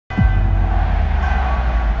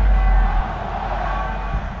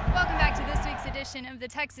edition of the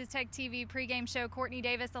Texas Tech TV pregame show. Courtney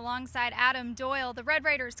Davis alongside Adam Doyle. The Red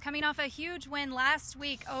Raiders coming off a huge win last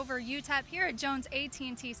week over UTEP here at Jones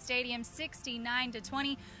AT&T Stadium,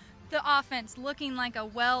 69-20. The offense looking like a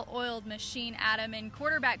well-oiled machine, Adam, and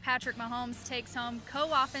quarterback Patrick Mahomes takes home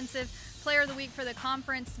co-offensive player of the week for the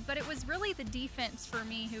conference, but it was really the defense for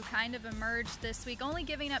me who kind of emerged this week, only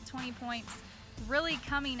giving up 20 points, really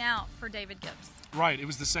coming out for David Gibbs. Right, it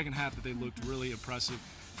was the second half that they looked really impressive.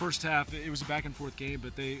 First half, it was a back-and-forth game,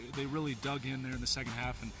 but they really dug in there in the second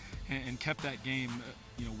half and kept that game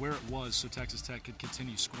where it was so Texas Tech could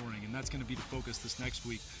continue scoring, and that's going to be the focus this next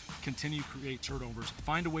week. Continue to create turnovers,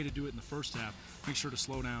 find a way to do it in the first half, make sure to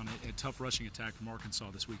slow down a tough rushing attack from Arkansas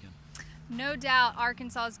this weekend. No doubt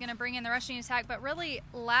Arkansas is going to bring in the rushing attack, but really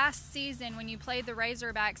last season when you played the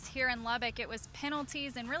Razorbacks here in Lubbock, it was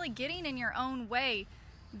penalties and really getting in your own way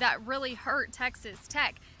that really hurt Texas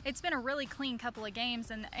Tech. It's been a really clean couple of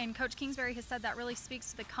games, and Coach Kingsbury has said that really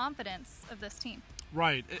speaks to the confidence of this team.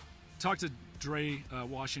 Right. Talked to Dre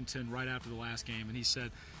Washington right after the last game, and he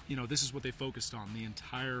said, this is what they focused on the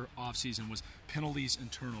entire offseason was penalties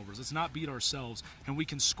and turnovers. Let's not beat ourselves, and we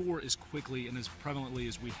can score as quickly and as prevalently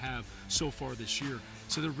as we have so far this year.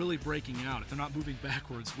 So they're really breaking out. If they're not moving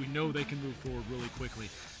backwards, we know they can move forward really quickly.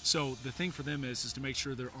 So the thing for them is to make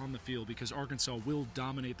sure they're on the field, because Arkansas will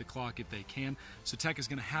dominate the clock if they can. So Tech is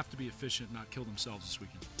going to have to be efficient and not kill themselves this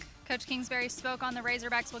weekend. Coach Kingsbury spoke on the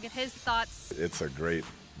Razorbacks. We'll get his thoughts. It's a great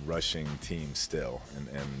rushing team still, and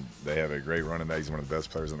they have a great running back. He's one of the best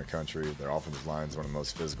players in the country. Their offensive line is one of the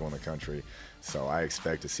most physical in the country. So I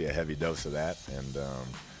expect to see a heavy dose of that, and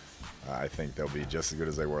I think they'll be just as good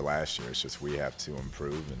as they were last year. It's just we have to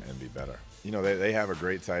improve and be better. They have a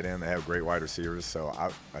great tight end. They have great wide receivers, so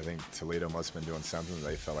I think Toledo must have been doing something.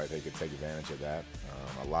 They felt like they could take advantage of that.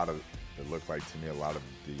 It looked like to me a lot of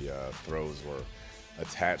the throws were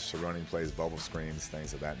attached to running plays, bubble screens,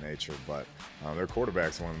 things of that nature. But their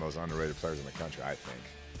quarterback's one of the most underrated players in the country, I think.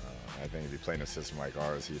 I think if he played in a system like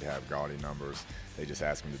ours, he'd have gaudy numbers. They just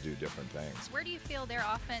ask him to do different things. Where do you feel their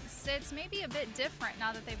offense sits maybe a bit different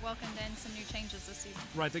now that they've welcomed in some new changes this season?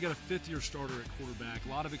 Right, they got a fifth-year starter at quarterback, a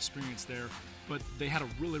lot of experience there, but they had a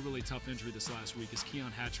really, really tough injury this last week as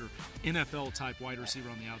Keon Hatcher, NFL-type wide receiver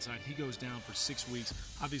on the outside. He goes down for 6 weeks,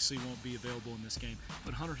 obviously won't be available in this game.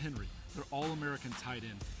 But Hunter Henry, their All-American tight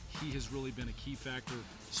end, he has really been a key factor,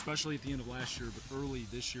 especially at the end of last year, but early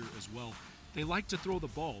this year as well. They like to throw the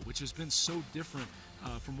ball, which has been so different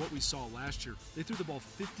from what we saw last year. They threw the ball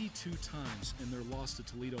 52 times in their loss to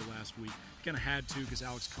Toledo last week. Kind of had to because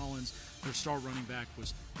Alex Collins, their star running back,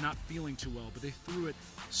 was not feeling too well, but they threw it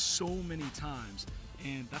so many times,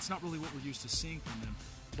 and that's not really what we're used to seeing from them.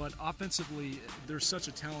 But offensively, they're such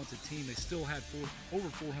a talented team. They still had over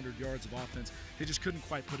 400 yards of offense. They just couldn't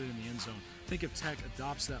quite put it in the end zone. I think if Tech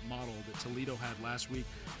adopts that model that Toledo had last week,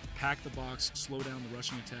 pack the box, slow down the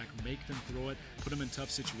rushing attack, make them throw it, put them in tough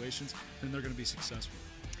situations, then they're going to be successful.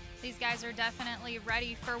 These guys are definitely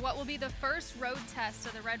ready for what will be the first road test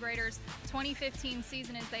of the Red Raiders 2015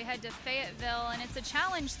 season as they head to Fayetteville. And it's a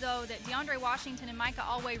challenge, though, that DeAndre Washington and Micah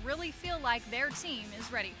Alway really feel like their team is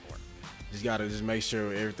ready for. Just got to make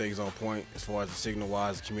sure everything's on point as far as the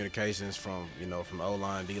signal-wise communications from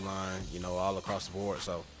O-line, D-line, all across the board.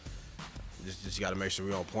 So just got to make sure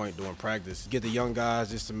we're on point during practice. Get the young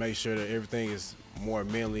guys just to make sure that everything is more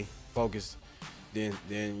mentally focused than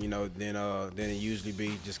it usually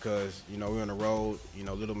be, just because we're on the road.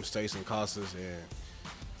 Little mistakes can cost us, and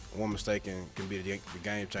one mistake can be the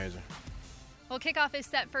game changer. Well, kickoff is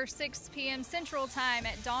set for 6 p.m. Central Time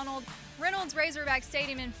at Donald Reynolds Razorback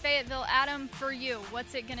Stadium in Fayetteville. Adam, for you,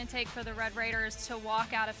 what's it going to take for the Red Raiders to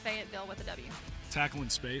walk out of Fayetteville with a W? Tackle in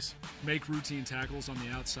space, make routine tackles on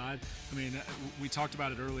the outside. I mean, we talked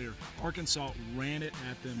about it earlier. Arkansas ran it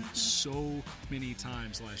at them so many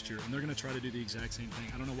times last year, and they're going to try to do the exact same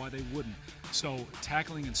thing. I don't know why they wouldn't. So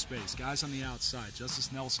tackling in space, guys on the outside,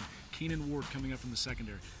 Justice Nelson, Keenan Ward coming up from the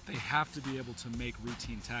secondary, they have to be able to make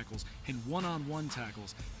routine tackles. And one-on-one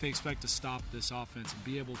tackles, they expect to stop this offense and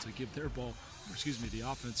be able to give the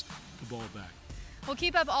offense the ball back. We'll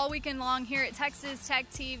keep up all weekend long here at Texas Tech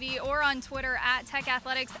TV or on Twitter at Tech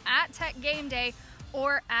Athletics, at Tech Game Day,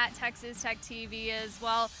 or at Texas Tech TV as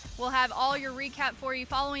well. We'll have all your recap for you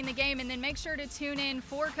following the game, and then make sure to tune in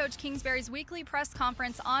for Coach Kingsbury's weekly press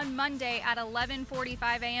conference on Monday at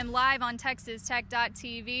 11:45 a.m. live on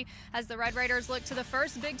TexasTech.tv as the Red Raiders look to the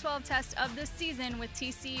first Big 12 test of the season with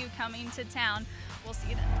TCU coming to town. We'll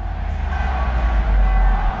see you then.